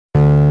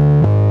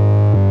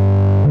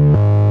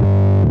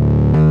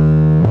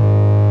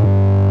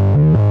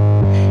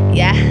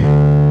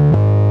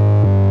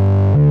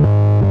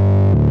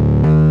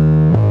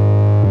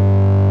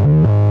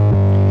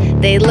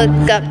They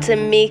look up to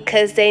me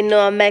cause they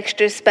know I'm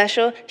extra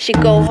special. She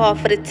go hard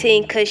for the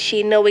team cause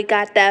she know we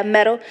got that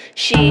medal.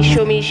 She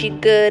show me she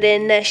good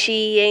and that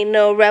she ain't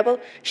no rebel.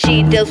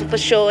 She deals with for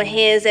sure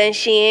hands and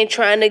she ain't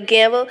tryna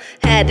gamble.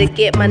 Had to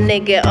get my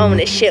nigga on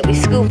this shit, we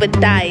scuba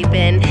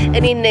diving.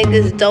 Any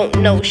niggas don't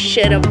know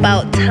shit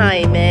about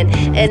timing.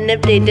 And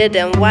if they did,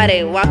 then why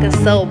they walking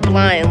so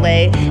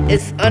blindly?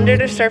 It's under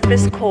the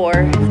surface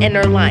core,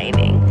 inner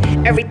lining.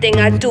 Everything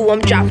I do, I'm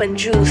dropping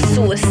juice,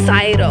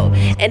 suicidal.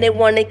 And they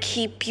wanna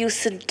keep you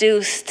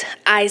seduced,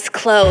 eyes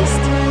closed.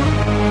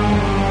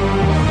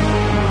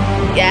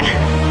 Yeah.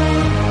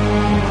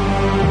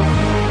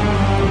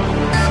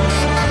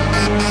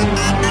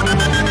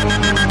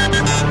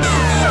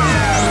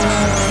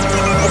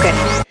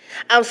 Okay.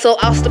 I'm so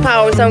Austin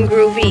Powers, I'm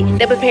groovy.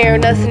 They're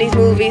preparing us in these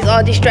movies,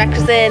 all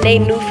distractions and they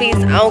new feats.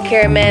 I don't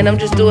care, man, I'm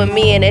just doing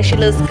me. And if she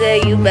looks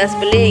good, you best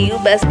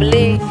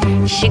believe,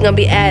 she gonna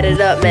be added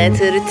up, man,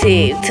 to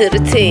the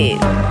team.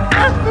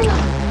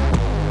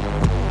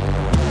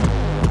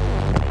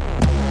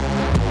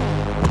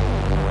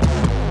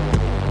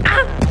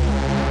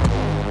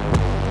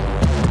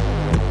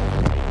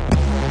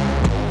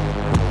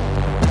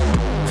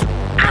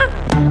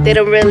 They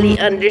don't really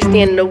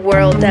understand the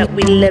world that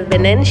we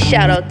living in.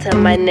 Shout out to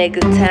my nigga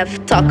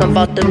Tef, talking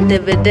about them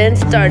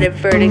dividends. Started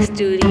Verdict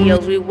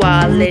Studios, we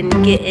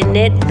wildin', getting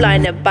it.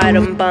 Blinded by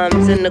them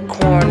bums in the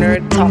corner,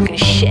 talking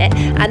shit.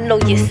 I know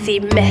you see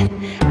me,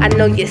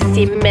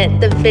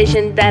 the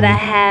vision that I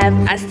have,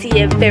 I see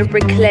it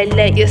very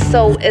clearly. Your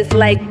soul is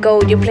like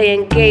gold, you're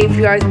playing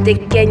graveyard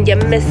digging.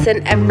 You're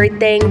missing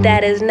everything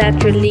that is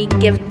naturally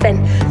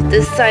given.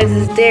 The signs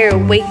is there,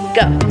 wake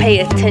up, pay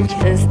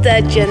attention.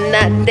 Instead you're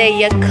not there,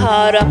 you're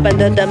caught up in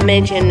the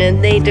dimension.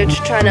 And they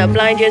just tryna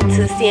blind you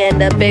to seeing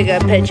the bigger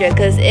picture.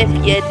 Cause if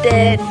you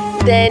did,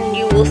 then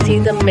you will see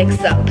the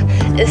mix up.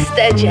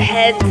 Instead your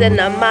head's in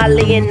a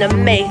molly in the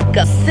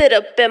makeup. Sit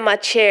up in my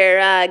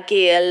chair, I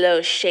get a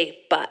little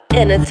shape. But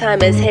inner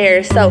time is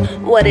here, so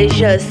what is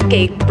your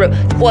escape route?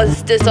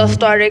 Was this all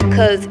started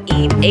cause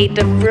Eve ate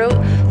the fruit?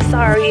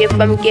 Sorry if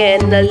I'm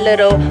getting a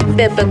little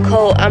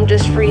biblical. I'm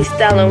just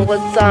freestyling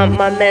what's on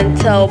my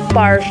mental.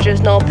 Bars,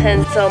 just no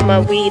pencil.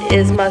 My weed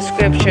is my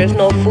scriptures.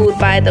 No food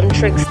by them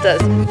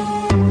tricksters.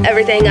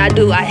 Everything I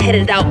do, I hit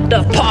it out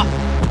the park.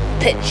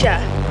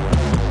 Picture.